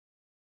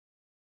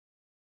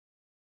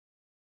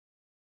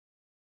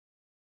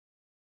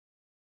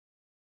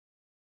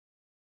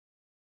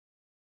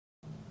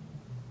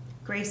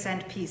Grace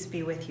and peace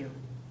be with you.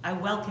 I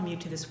welcome you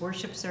to this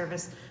worship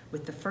service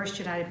with the First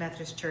United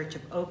Methodist Church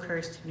of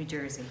Oakhurst, New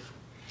Jersey.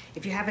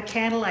 If you have a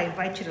candle, I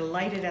invite you to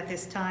light it at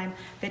this time,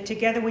 that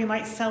together we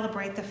might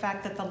celebrate the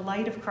fact that the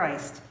light of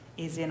Christ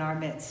is in our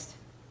midst.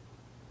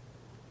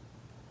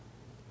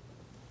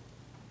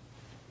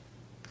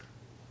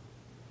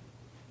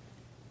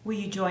 Will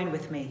you join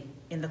with me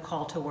in the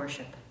call to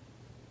worship?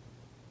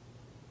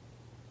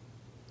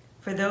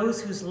 For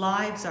those whose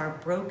lives are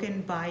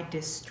broken by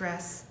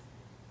distress,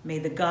 may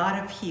the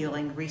God of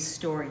healing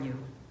restore you.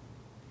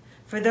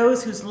 For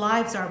those whose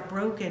lives are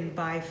broken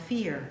by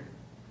fear,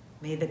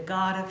 may the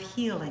God of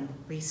healing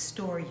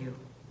restore you.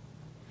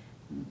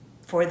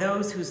 For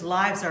those whose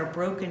lives are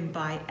broken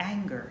by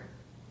anger,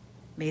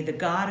 may the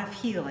God of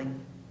healing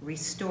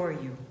restore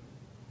you.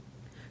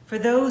 For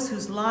those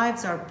whose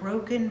lives are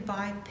broken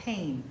by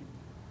pain,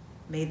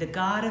 may the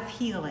God of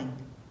healing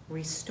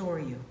restore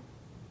you.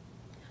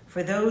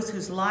 For those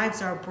whose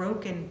lives are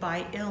broken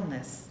by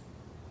illness,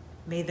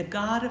 may the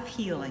God of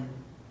healing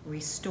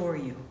restore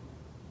you.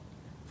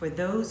 For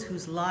those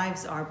whose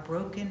lives are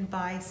broken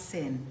by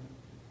sin,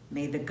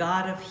 may the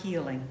God of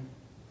healing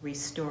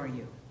restore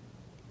you.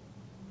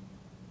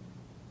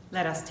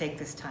 Let us take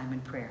this time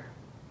in prayer.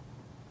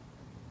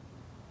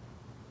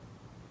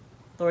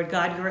 Lord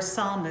God, your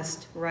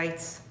psalmist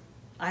writes,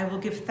 I will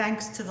give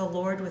thanks to the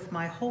Lord with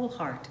my whole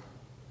heart.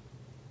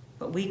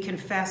 But we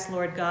confess,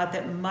 Lord God,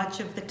 that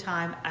much of the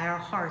time our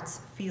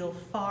hearts feel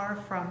far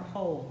from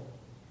whole.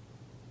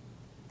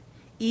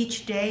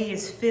 Each day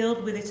is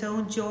filled with its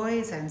own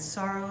joys and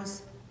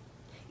sorrows,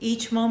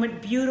 each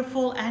moment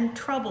beautiful and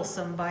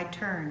troublesome by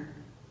turn.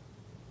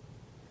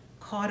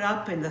 Caught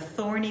up in the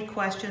thorny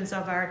questions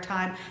of our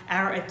time,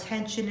 our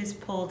attention is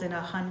pulled in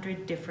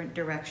 100 different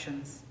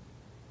directions.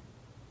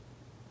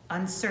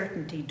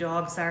 Uncertainty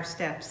dogs our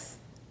steps.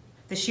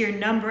 The sheer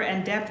number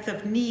and depth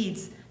of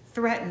needs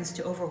threatens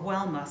to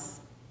overwhelm us.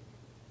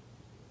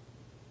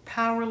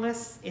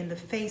 Powerless in the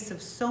face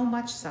of so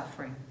much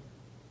suffering,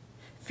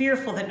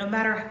 fearful that no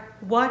matter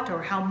what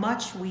or how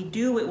much we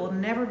do, it will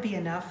never be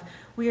enough,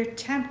 we are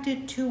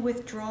tempted to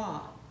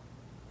withdraw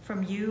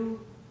from you,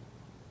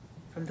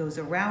 from those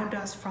around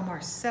us, from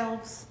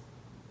ourselves.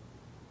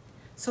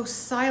 So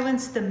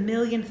silence the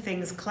million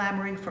things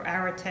clamoring for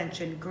our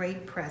attention,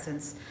 great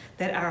presence,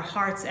 that our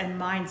hearts and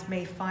minds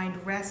may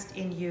find rest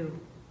in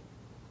you.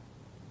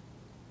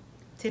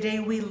 Today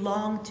we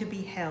long to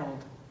be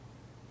held.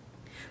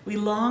 We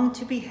long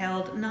to be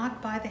held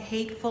not by the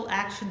hateful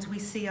actions we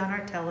see on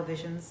our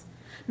televisions,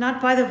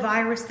 not by the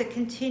virus that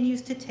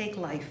continues to take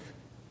life,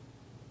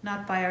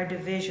 not by our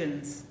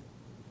divisions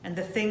and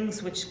the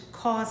things which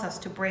cause us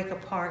to break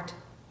apart.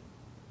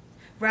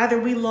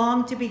 Rather, we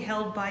long to be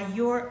held by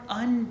your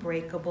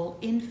unbreakable,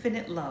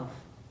 infinite love.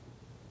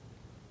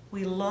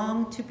 We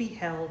long to be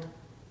held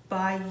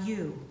by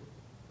you,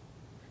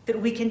 that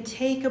we can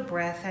take a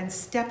breath and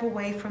step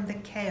away from the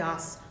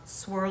chaos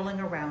swirling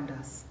around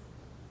us.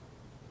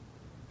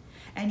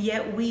 And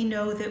yet we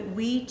know that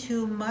we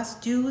too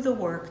must do the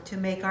work to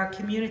make our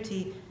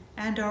community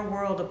and our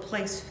world a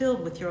place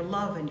filled with your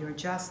love and your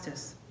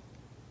justice.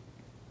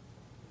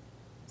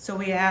 So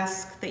we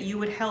ask that you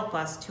would help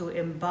us to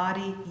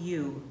embody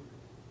you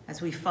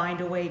as we find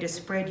a way to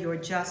spread your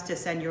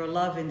justice and your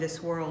love in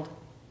this world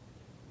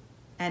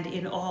and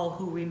in all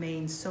who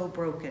remain so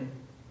broken.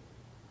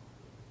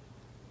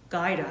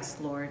 Guide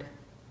us, Lord,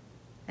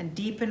 and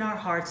deepen our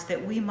hearts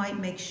that we might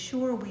make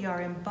sure we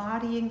are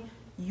embodying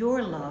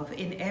your love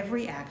in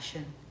every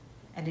action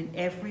and in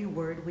every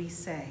word we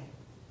say.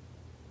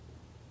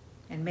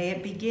 And may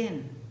it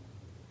begin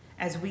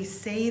as we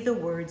say the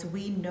words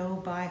we know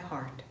by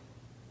heart.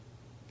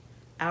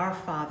 Our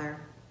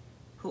Father,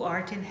 who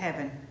art in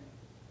heaven,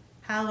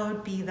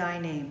 hallowed be thy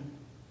name.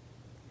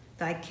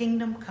 Thy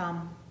kingdom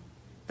come,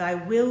 thy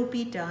will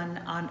be done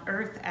on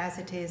earth as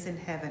it is in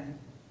heaven.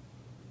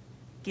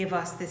 Give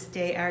us this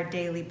day our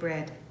daily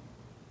bread,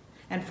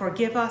 and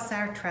forgive us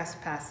our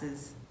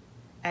trespasses,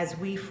 as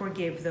we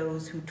forgive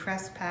those who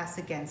trespass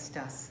against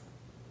us.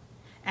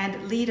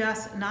 And lead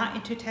us not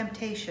into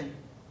temptation,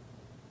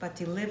 but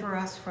deliver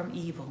us from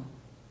evil.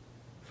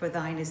 For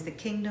thine is the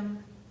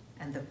kingdom,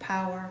 and the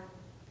power,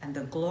 and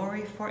the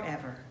glory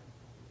forever.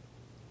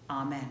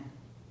 Amen.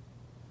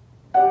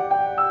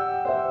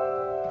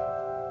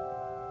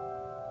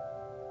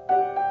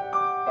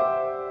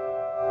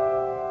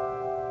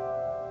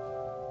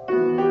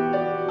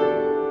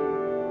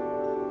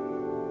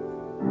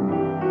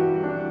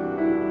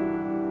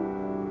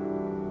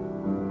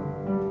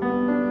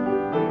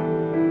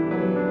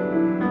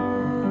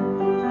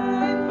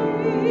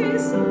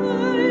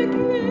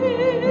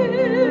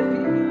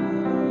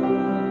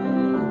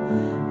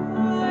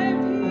 My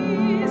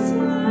peace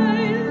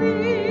I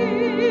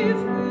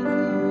leave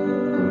with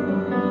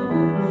you.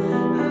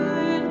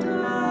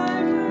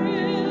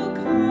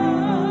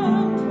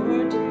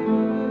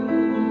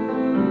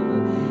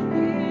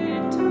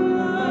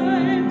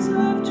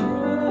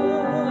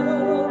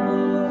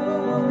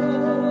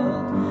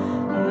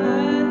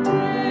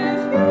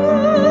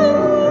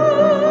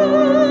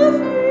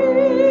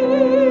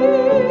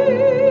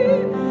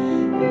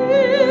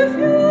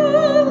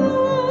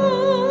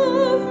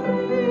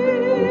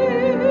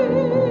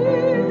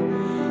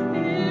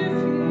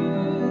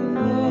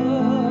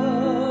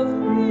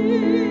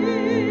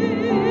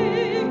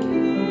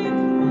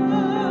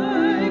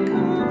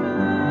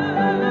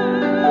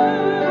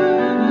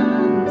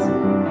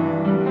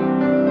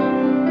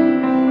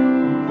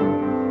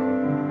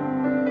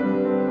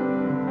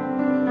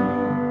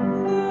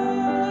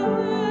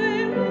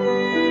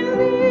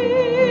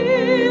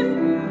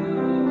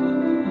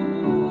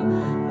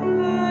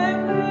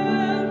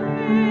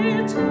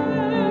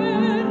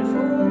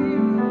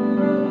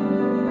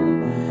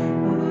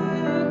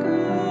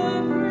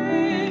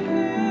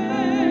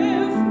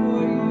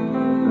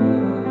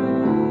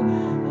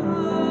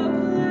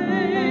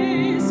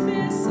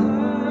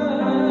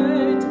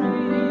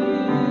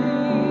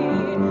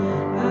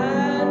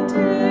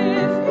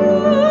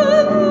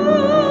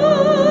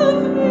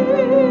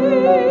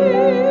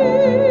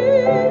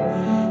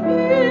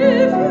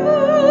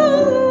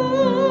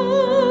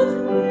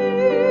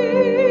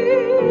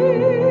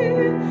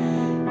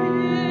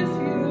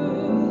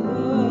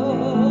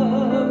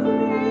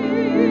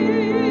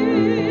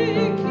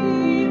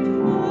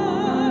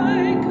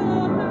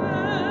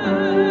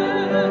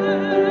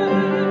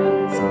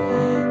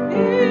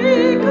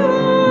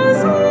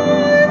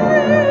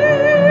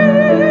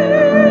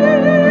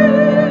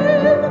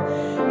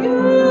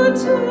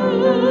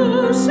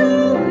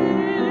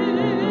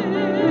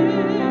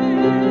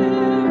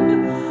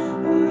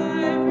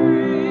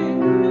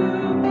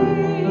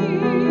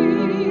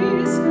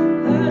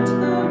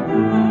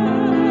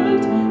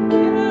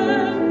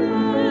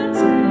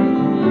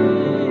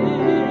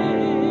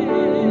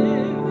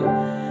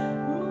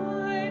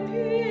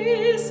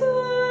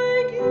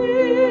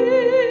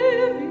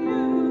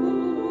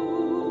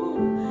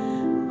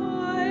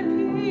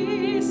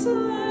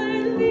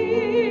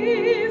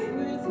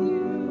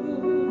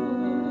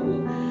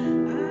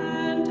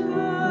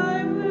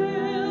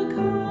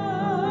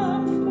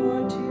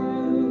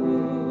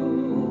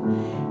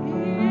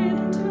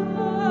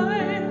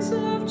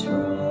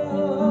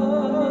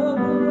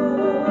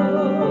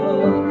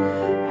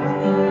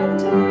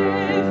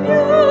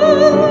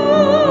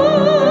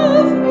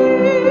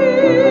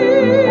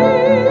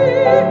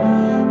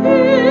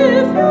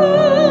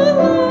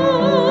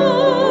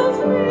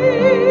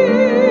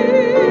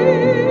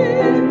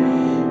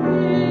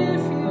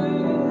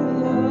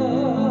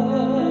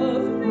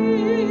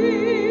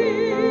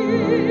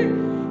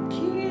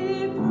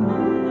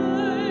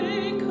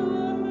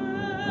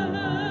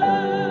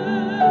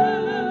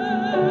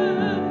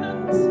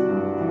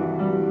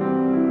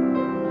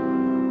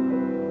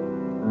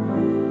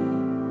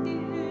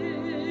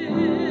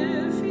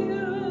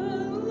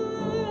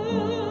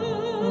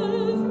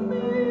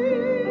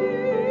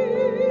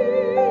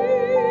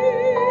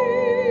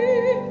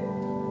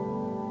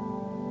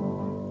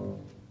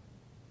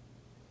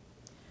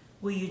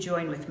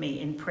 join with me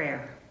in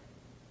prayer?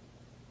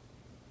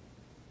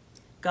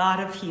 God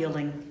of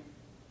healing,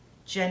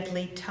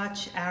 gently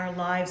touch our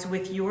lives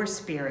with your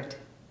Spirit.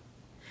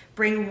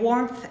 Bring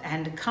warmth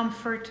and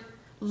comfort,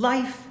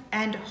 life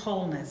and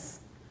wholeness,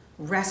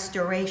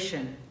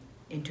 restoration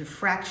into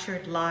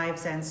fractured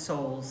lives and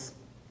souls.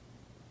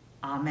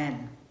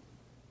 Amen.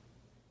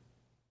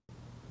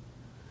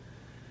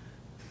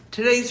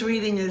 Today's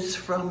reading is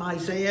from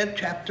Isaiah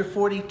chapter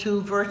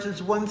 42,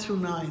 verses 1 through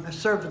 9, a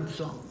servant's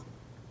song.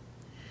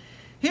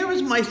 Here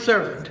is my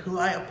servant who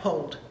I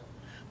uphold,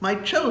 my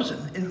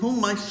chosen in whom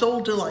my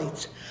soul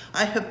delights.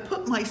 I have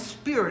put my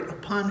spirit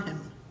upon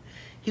him.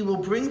 He will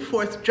bring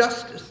forth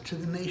justice to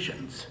the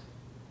nations.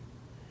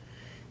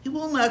 He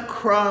will not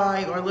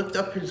cry or lift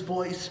up his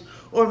voice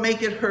or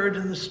make it heard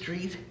in the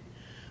street.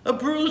 A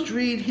bruised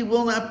reed he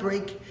will not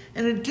break,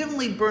 and a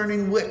dimly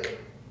burning wick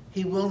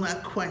he will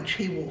not quench.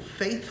 He will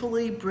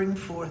faithfully bring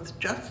forth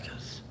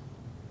justice.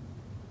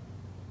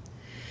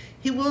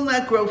 He will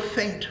not grow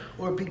faint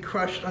or be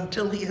crushed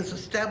until he has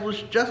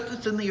established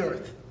justice in the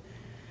earth,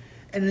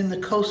 and in the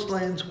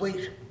coastlands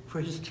wait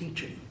for his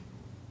teaching.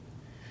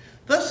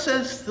 Thus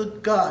says the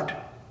God,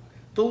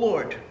 the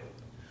Lord,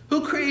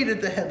 who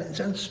created the heavens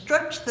and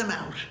stretched them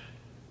out,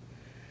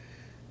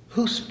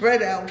 who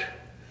spread out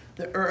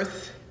the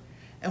earth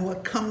and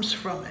what comes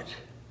from it,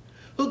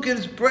 who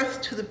gives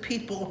breath to the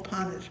people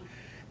upon it,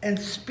 and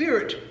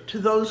spirit to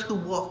those who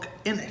walk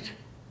in it.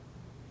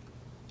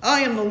 I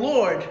am the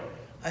Lord.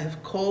 I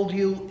have called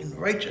you in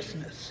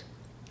righteousness.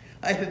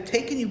 I have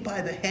taken you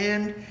by the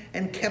hand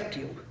and kept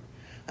you.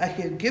 I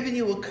have given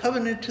you a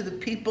covenant to the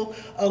people,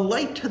 a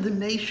light to the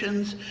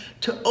nations,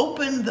 to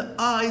open the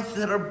eyes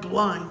that are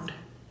blind,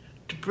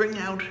 to bring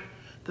out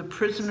the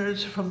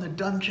prisoners from the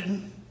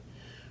dungeon,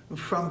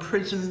 from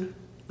prison,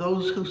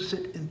 those who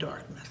sit in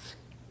darkness.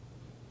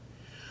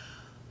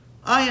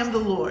 I am the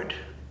Lord,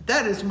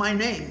 that is my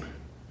name.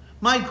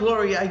 My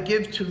glory I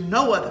give to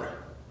no other,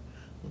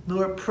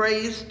 nor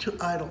praise to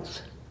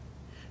idols.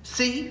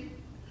 See,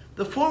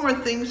 the former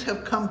things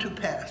have come to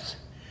pass,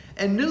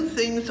 and new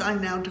things I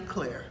now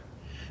declare.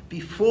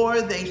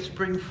 Before they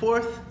spring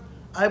forth,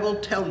 I will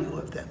tell you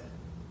of them.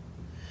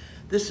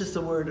 This is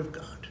the word of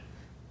God.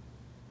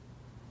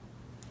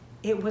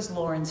 It was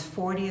Lauren's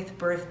 40th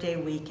birthday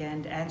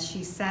weekend, and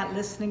she sat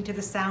listening to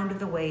the sound of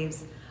the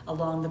waves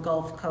along the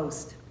Gulf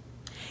Coast.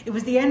 It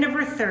was the end of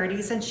her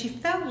 30s, and she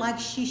felt like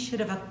she should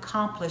have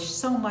accomplished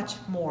so much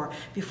more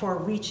before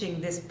reaching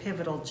this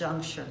pivotal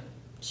juncture.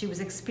 She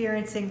was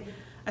experiencing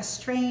a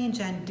strange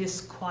and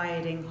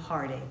disquieting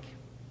heartache.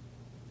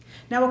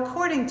 Now,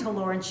 according to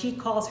Lauren, she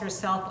calls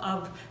herself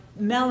of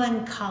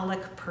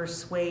melancholic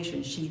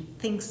persuasion. She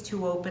thinks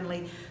too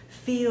openly,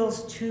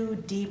 feels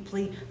too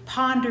deeply,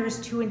 ponders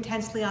too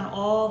intensely on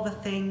all the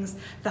things.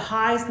 The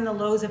highs and the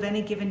lows of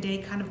any given day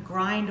kind of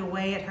grind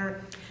away at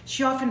her.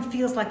 She often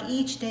feels like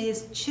each day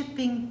is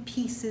chipping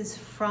pieces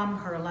from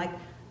her,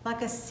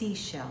 like a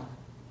seashell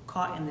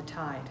caught in the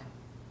tide.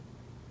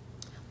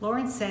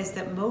 Lauren says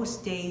that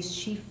most days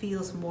she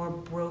feels more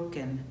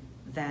broken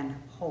than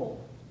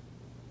whole.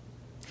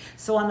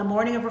 So on the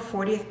morning of her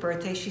 40th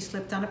birthday, she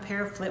slipped on a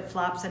pair of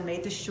flip-flops and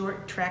made the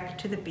short trek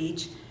to the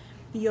beach.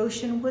 The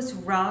ocean was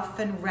rough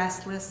and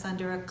restless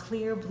under a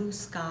clear blue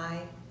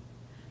sky.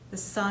 The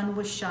sun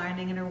was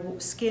shining and her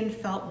skin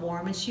felt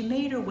warm, and she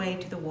made her way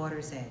to the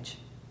water's edge.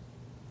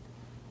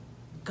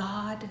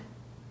 God,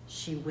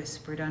 she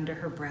whispered under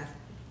her breath,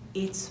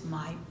 it's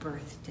my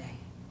birthday,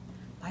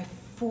 my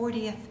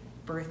 40th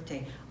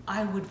birthday.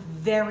 I would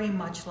very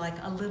much like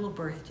a little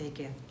birthday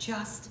gift,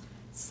 just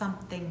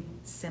something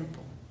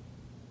simple.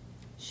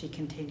 She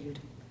continued,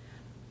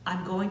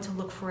 I'm going to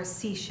look for a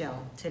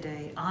seashell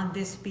today on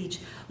this beach.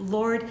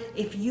 Lord,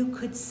 if you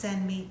could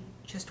send me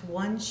just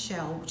one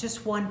shell,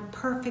 just one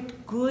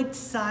perfect,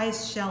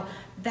 good-sized shell,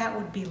 that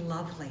would be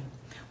lovely.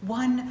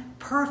 One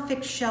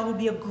perfect shell would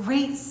be a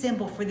great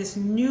symbol for this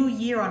new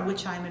year on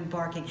which I'm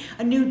embarking,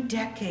 a new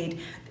decade.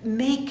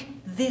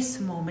 Make this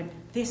moment,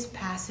 this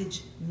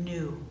passage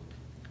new,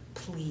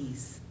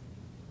 please.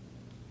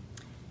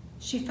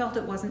 She felt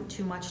it wasn't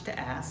too much to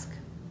ask,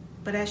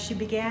 but as she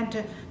began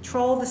to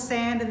troll the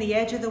sand and the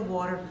edge of the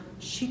water,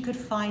 she could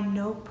find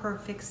no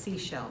perfect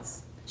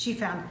seashells. She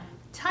found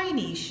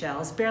tiny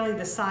shells, barely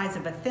the size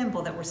of a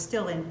thimble, that were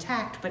still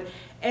intact, but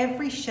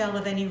every shell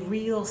of any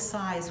real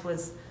size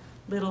was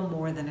little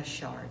more than a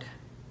shard.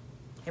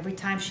 Every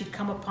time she'd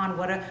come upon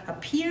what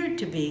appeared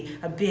to be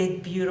a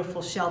big,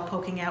 beautiful shell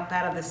poking out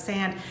of the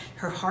sand,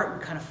 her heart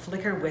would kind of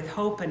flicker with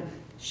hope, and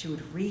she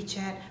would reach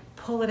at,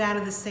 pull it out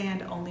of the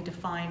sand, only to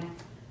find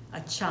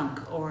a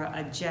chunk or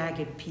a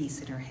jagged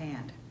piece in her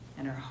hand,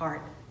 and her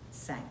heart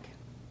sank.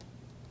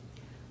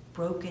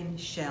 Broken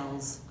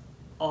shells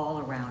all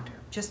around her,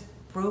 just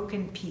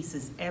broken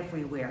pieces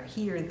everywhere,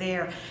 here,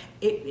 there.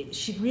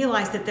 She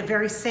realized that the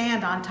very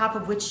sand on top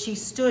of which she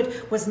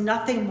stood was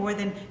nothing more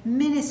than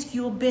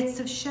minuscule bits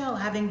of shell,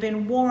 having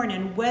been worn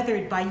and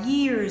weathered by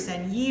years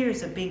and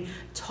years of being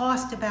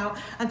tossed about,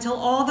 until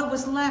all that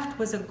was left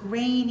was a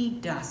grainy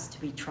dust to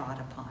be trod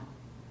upon.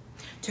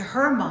 To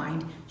her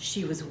mind,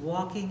 she was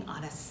walking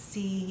on a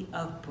sea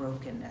of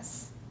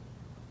brokenness,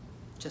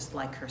 just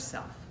like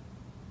herself.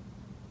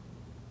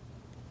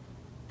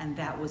 And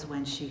that was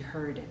when she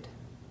heard it.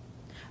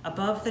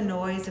 Above the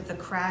noise of the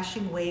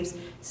crashing waves,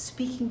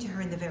 speaking to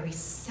her in the very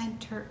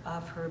center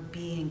of her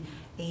being,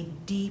 a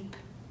deep,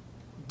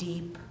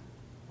 deep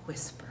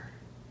whisper.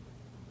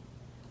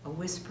 A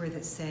whisper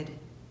that said,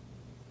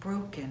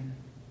 broken,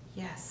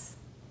 yes,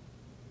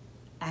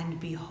 and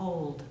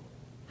behold,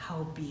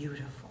 how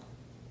beautiful.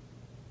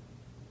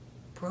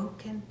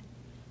 Broken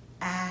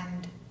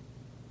and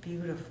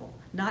beautiful.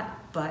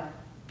 Not but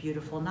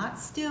beautiful, not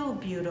still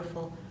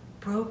beautiful,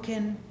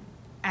 broken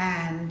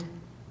and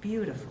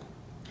beautiful.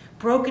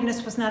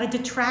 Brokenness was not a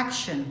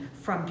detraction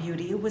from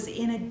beauty, it was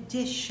in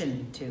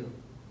addition to.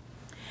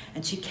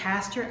 And she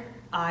cast her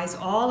eyes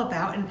all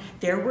about, and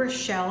there were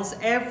shells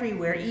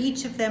everywhere,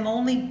 each of them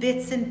only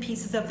bits and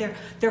pieces of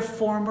their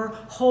former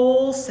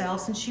whole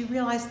selves. And she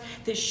realized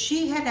that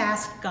she had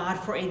asked God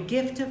for a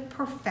gift of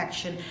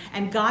perfection,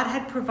 and God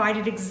had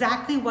provided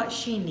exactly what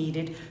she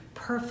needed,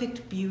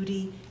 perfect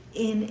beauty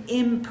in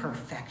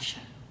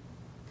imperfection.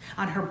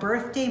 On her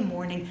birthday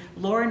morning,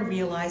 Lauren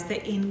realized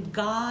that in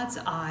God's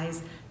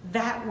eyes,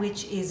 that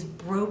which is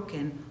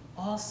broken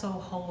also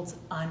holds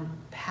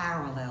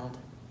unparalleled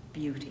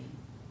beauty.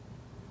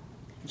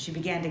 And she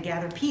began to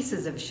gather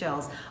pieces of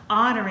shells,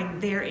 honoring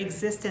their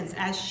existence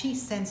as she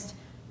sensed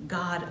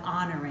God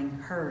honoring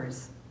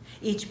hers.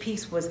 Each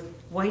piece was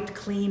wiped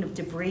clean of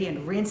debris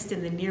and rinsed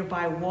in the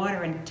nearby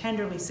water and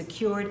tenderly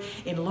secured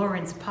in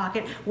Lauren's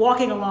pocket.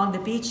 Walking along the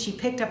beach, she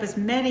picked up as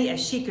many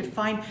as she could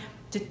find,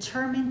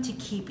 determined to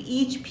keep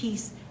each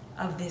piece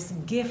of this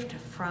gift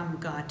from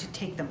God, to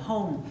take them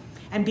home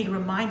and be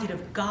reminded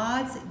of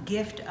God's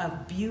gift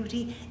of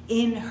beauty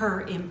in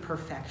her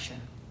imperfection.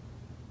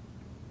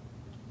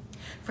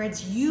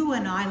 Friends, you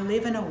and I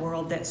live in a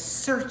world that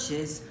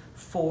searches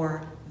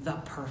for the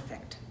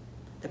perfect.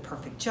 The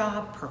perfect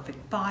job,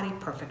 perfect body,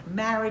 perfect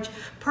marriage,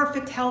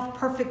 perfect health,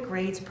 perfect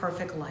grades,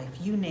 perfect life,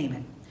 you name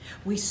it.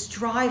 We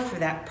strive for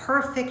that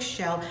perfect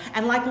shell,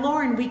 and like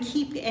Lauren, we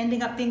keep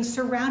ending up being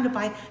surrounded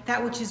by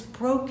that which is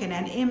broken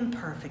and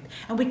imperfect.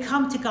 And we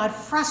come to God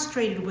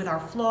frustrated with our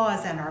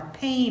flaws and our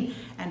pain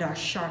and our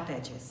sharp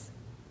edges.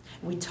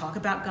 We talk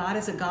about God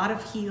as a God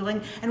of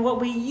healing, and what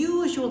we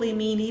usually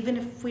mean, even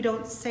if we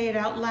don't say it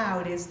out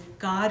loud, is,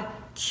 God,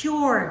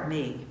 cure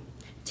me.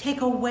 Take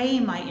away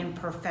my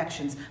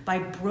imperfections, my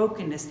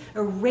brokenness,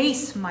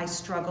 erase my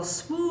struggles,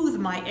 smooth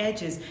my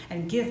edges,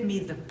 and give me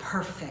the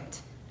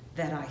perfect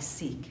that I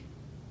seek.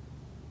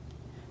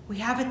 We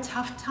have a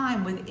tough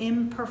time with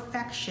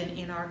imperfection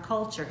in our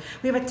culture.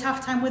 We have a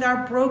tough time with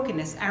our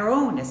brokenness, our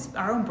own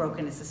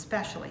brokenness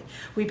especially.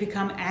 We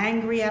become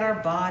angry at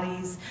our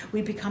bodies.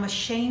 We become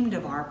ashamed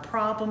of our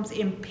problems,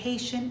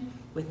 impatient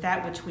with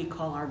that which we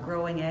call our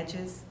growing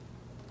edges.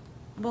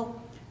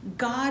 Well,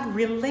 God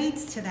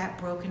relates to that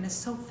brokenness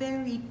so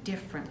very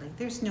differently.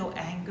 There's no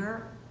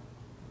anger,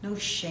 no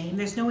shame,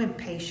 there's no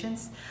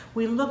impatience.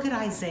 We look at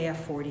Isaiah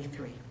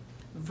 43,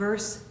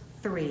 verse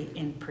 3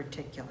 in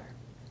particular.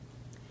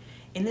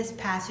 In this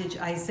passage,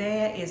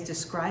 Isaiah is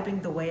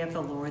describing the way of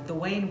the Lord, the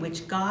way in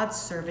which God's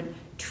servant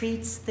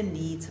treats the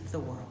needs of the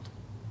world.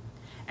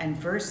 And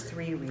verse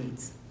 3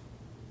 reads,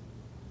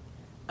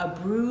 "A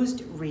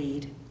bruised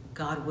reed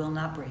God will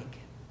not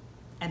break,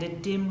 and a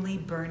dimly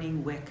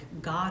burning wick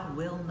God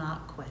will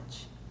not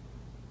quench."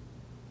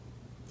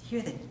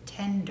 Hear the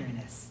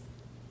tenderness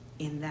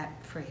in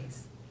that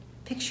phrase.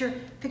 Picture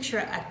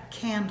a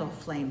candle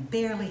flame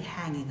barely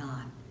hanging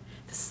on.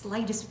 The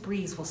slightest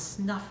breeze will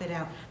snuff it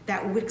out.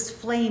 That wick's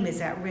flame is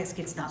at risk.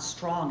 It's not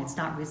strong. It's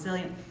not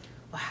resilient.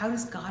 Well, how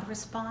does God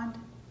respond?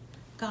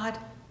 God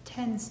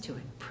tends to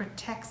it,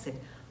 protects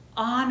it,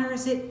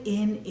 honors it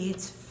in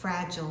its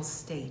fragile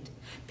state.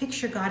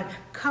 Picture God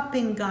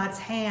cupping God's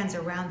hands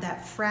around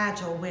that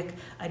fragile wick,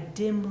 a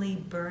dimly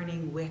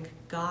burning wick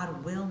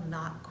God will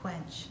not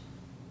quench.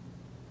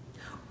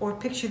 Or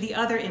picture the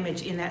other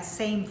image in that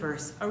same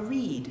verse, a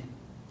reed,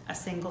 a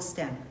single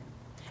stem.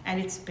 And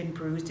it's been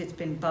bruised, it's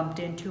been bumped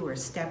into or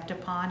stepped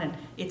upon, and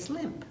it's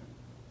limp.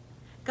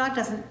 God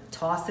doesn't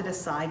toss it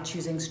aside,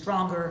 choosing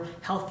stronger,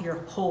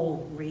 healthier,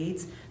 whole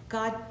reeds.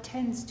 God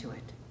tends to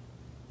it,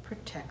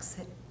 protects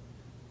it,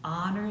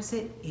 honors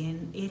it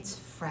in its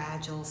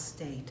fragile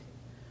state.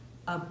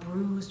 A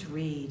bruised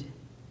reed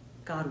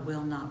God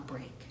will not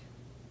break.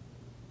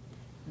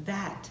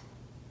 That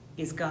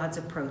is God's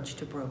approach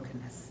to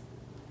brokenness.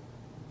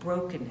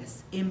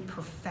 Brokenness,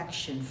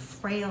 imperfection,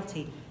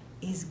 frailty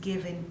is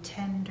given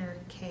tender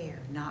care,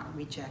 not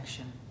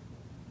rejection.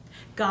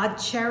 God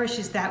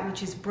cherishes that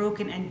which is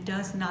broken and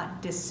does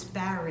not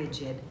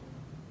disparage it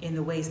in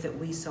the ways that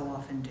we so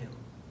often do.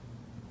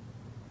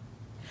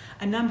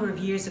 A number of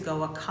years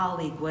ago, a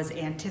colleague was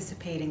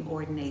anticipating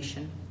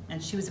ordination,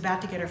 and she was about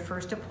to get her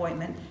first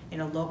appointment in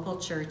a local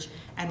church,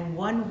 and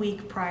 1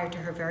 week prior to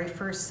her very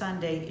first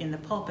Sunday in the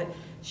pulpit,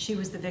 she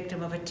was the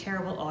victim of a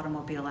terrible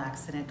automobile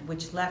accident,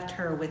 which left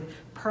her with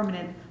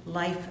permanent,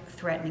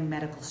 life-threatening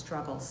medical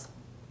struggles.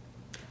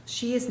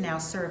 She is now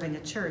serving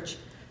a church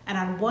And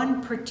on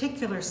one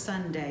particular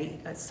Sunday,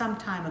 some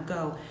time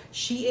ago,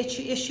 she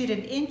issued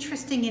an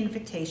interesting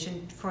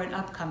invitation for an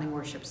upcoming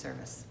worship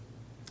service.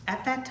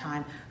 At that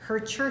time, her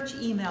church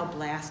email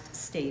blast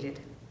stated,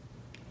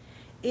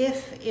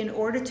 "If, in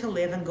order to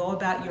live and go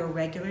about your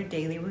regular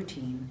daily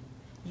routine,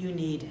 you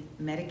need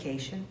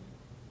medication,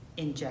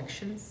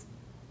 injections,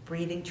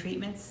 breathing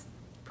treatments,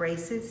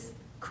 braces,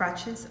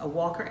 crutches, a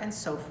walker, and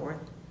so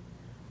forth,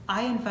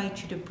 I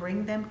invite you to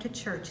bring them to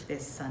church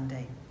this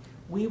Sunday.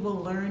 We will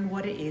learn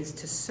what it is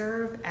to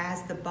serve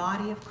as the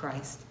body of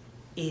Christ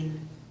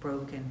in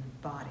broken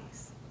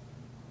bodies."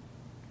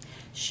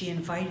 She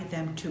invited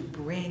them to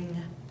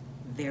bring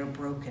their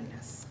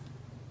brokenness.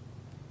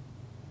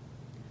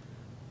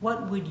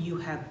 What would you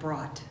have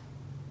brought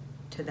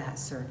to that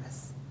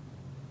service?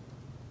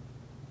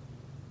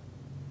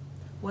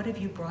 What have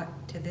you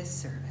brought to this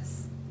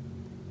service?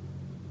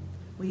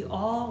 We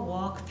all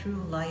walk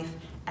through life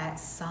at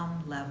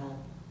some level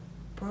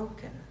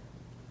broken.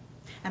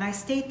 And I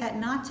state that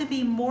not to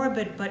be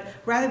morbid, but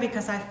rather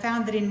because I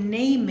found that in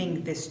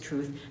naming this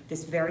truth,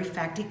 this very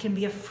fact, it can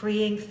be a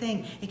freeing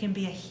thing. It can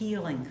be a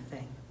healing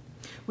thing.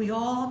 We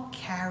all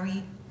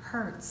carry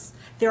hurts.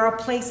 There are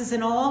places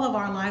in all of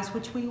our lives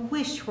which we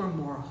wish were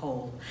more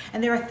whole.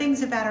 And there are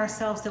things about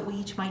ourselves that we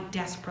each might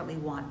desperately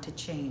want to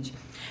change.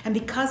 And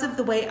because of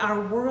the way our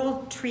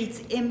world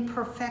treats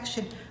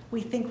imperfection, we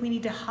think we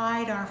need to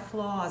hide our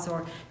flaws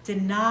or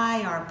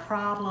deny our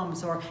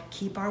problems or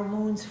keep our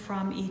wounds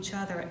from each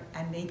other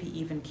and maybe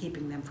even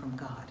keeping them from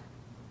God.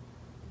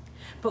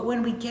 But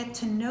when we get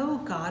to know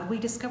God, we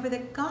discover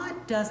that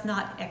God does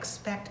not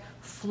expect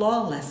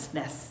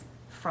flawlessness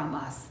from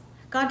us.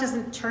 God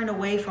doesn't turn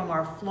away from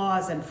our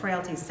flaws and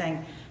frailties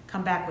saying,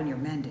 "Come back when you're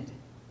mended."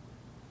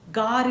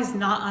 God is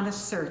not on a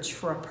search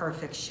for a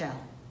perfect shell.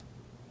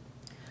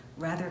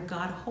 Rather,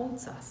 God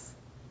holds us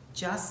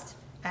just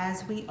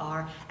as we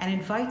are and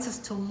invites us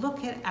to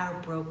look at our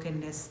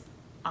brokenness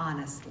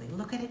honestly,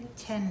 look at it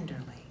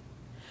tenderly.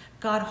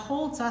 God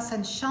holds us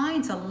and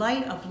shines a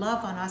light of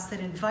love on us that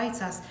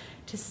invites us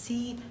to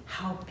see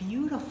how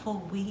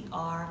beautiful we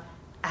are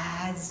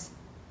as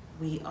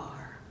we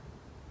are.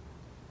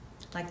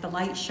 Like the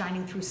light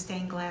shining through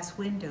stained glass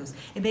windows.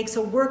 It makes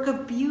a work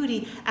of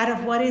beauty out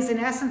of what is in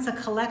essence a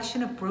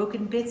collection of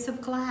broken bits of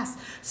glass.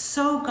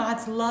 So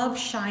God's love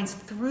shines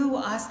through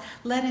us,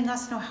 letting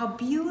us know how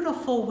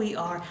beautiful we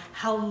are,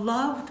 how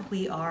loved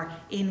we are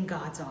in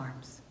God's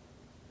arms.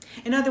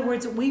 In other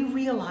words, we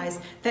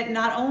realize that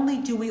not only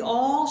do we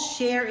all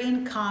share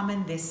in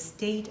common this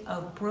state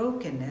of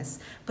brokenness,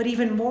 but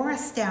even more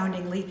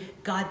astoundingly,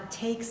 God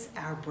takes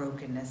our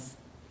brokenness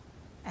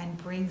and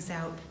brings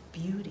out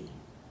beauty.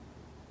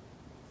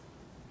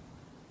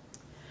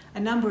 A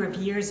number of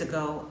years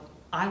ago,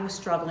 I was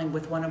struggling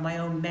with one of my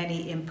own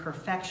many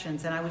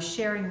imperfections, and I was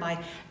sharing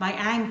my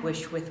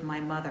anguish with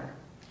my mother.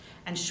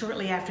 And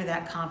shortly after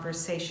that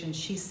conversation,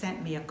 she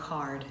sent me a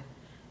card,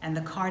 and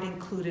the card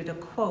included a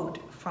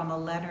quote from a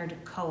Leonard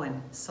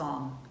Cohen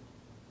song.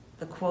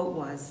 The quote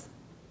was,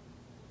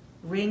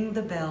 "Ring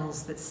the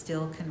bells that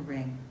still can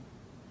ring.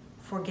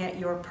 Forget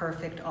your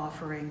perfect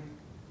offering.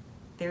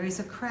 There is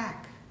a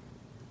crack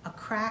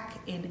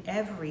in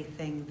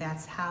everything.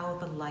 That's how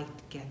the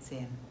light gets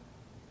in."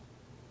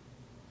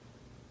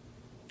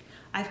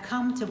 I've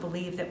come to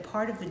believe that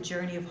part of the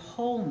journey of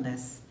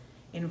wholeness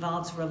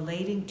involves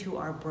relating to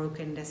our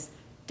brokenness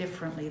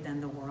differently than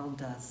the world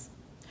does.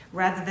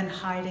 Rather than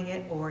hiding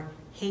it or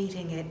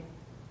hating it,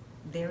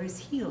 there is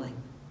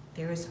healing,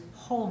 there is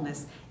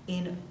wholeness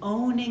in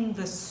owning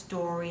the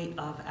story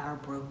of our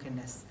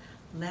brokenness,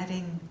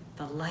 letting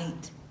the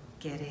light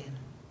get in.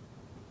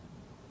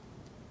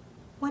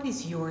 What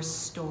is your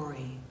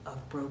story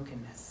of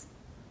brokenness?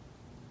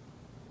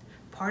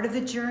 Part of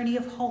the journey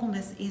of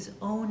wholeness is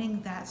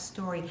owning that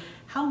story.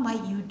 How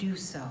might you do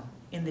so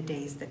in the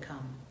days that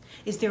come?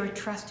 Is there a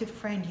trusted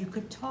friend you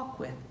could talk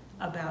with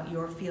about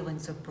your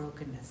feelings of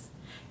brokenness?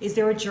 Is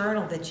there a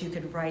journal that you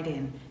could write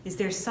in? Is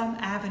there some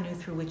avenue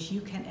through which you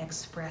can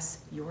express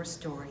your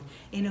story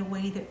in a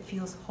way that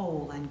feels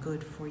whole and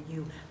good for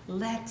you?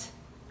 Let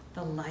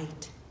the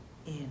light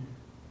in.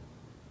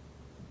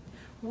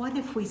 What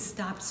if we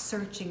stopped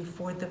searching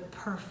for the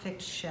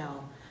perfect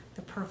shell,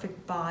 the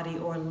perfect body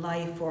or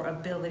life or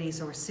abilities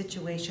or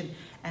situation,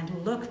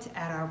 and looked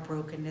at our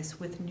brokenness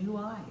with new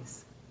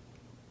eyes?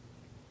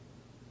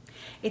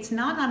 It's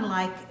not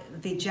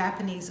unlike the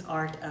Japanese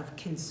art of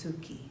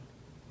kintsugi.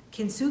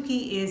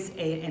 Kintsugi is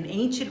an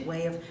ancient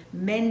way of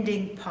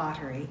mending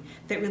pottery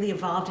that really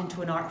evolved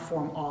into an art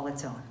form all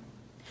its own.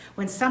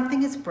 When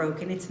something is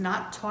broken, it's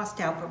not tossed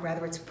out, but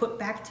rather it's put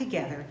back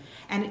together,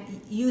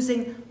 and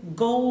using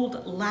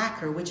gold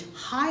lacquer, which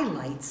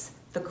highlights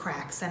the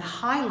cracks and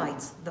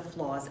highlights the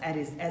flaws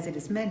as it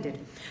is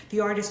mended.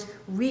 The artist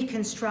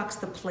reconstructs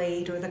the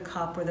plate or the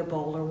cup or the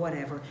bowl or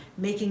whatever,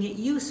 making it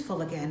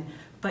useful again,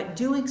 but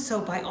doing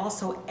so by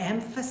also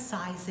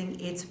emphasizing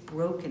its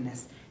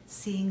brokenness,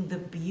 seeing the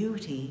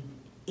beauty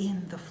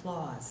in the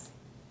flaws.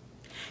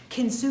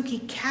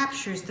 Kintsugi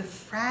captures the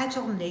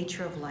fragile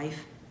nature of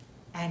life,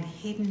 and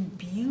hidden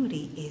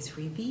beauty is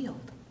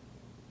revealed.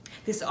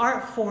 This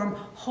art form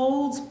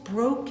holds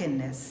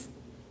brokenness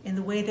in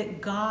the way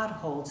that God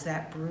holds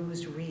that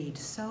bruised reed,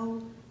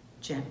 so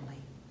gently,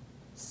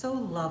 so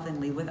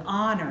lovingly, with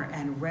honor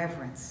and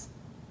reverence.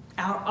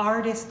 Our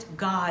artist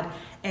God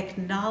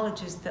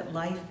acknowledges that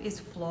life is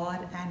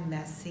flawed and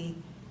messy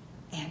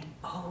and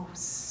oh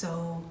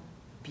so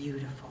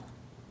beautiful.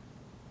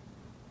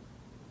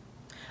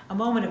 A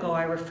moment ago,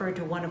 I referred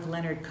to one of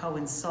Leonard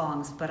Cohen's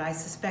songs, but I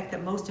suspect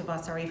that most of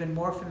us are even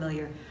more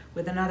familiar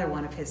with another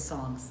one of his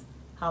songs,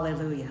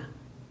 Hallelujah.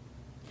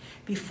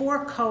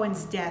 Before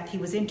Cohen's death, he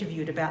was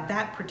interviewed about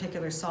that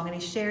particular song, and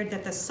he shared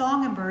that the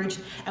song emerged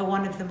at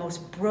one of the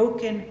most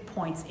broken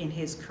points in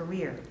his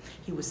career.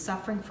 He was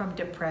suffering from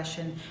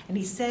depression, and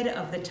he said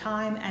of the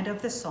time and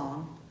of the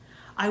song,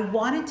 "I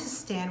wanted to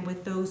stand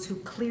with those who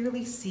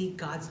clearly see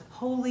God's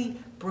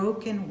holy,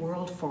 broken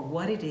world for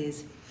what it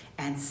is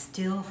and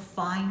still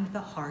find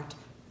the heart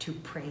to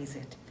praise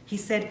it." He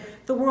said,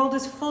 "The world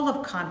is full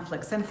of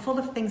conflicts and full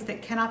of things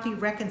that cannot be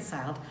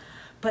reconciled,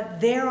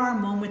 but there are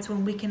moments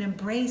when we can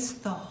embrace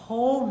the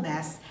whole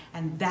mess,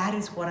 and that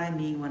is what I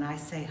mean when I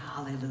say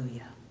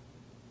hallelujah."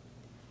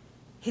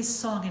 His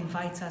song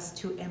invites us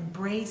to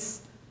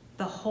embrace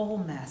the whole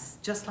mess,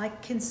 just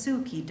like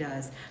Kintsugi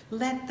does.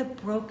 Let the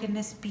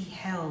brokenness be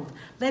held.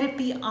 Let it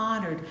be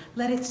honored.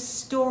 Let its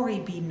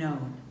story be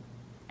known.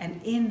 And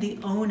in the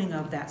owning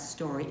of that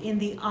story, in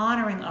the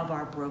honoring of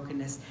our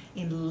brokenness,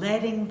 in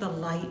letting the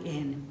light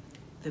in,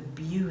 the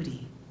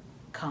beauty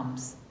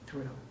comes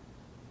through.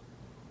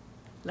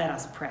 Let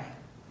us pray.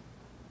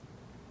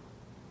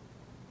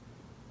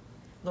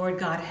 Lord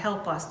God,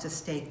 help us to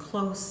stay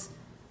close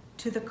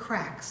to the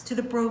cracks, to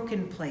the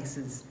broken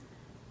places,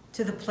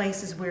 to the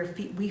places where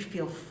we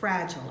feel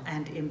fragile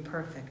and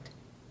imperfect.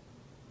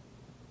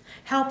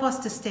 Help us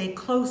to stay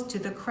close to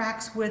the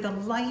cracks where the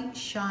light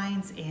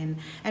shines in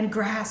and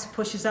grass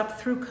pushes up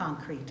through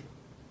concrete.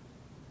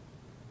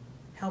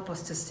 Help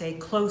us to stay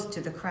close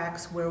to the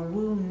cracks where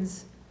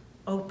wounds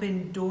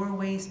open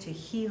doorways to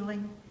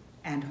healing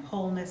and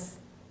wholeness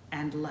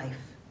and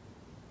life.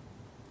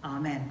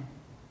 Amen.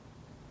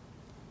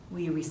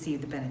 We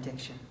receive the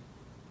benediction.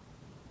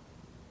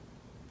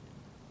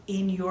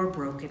 In your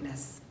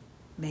brokenness,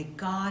 may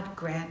God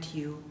grant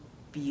you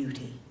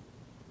beauty.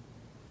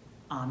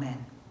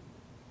 Amen.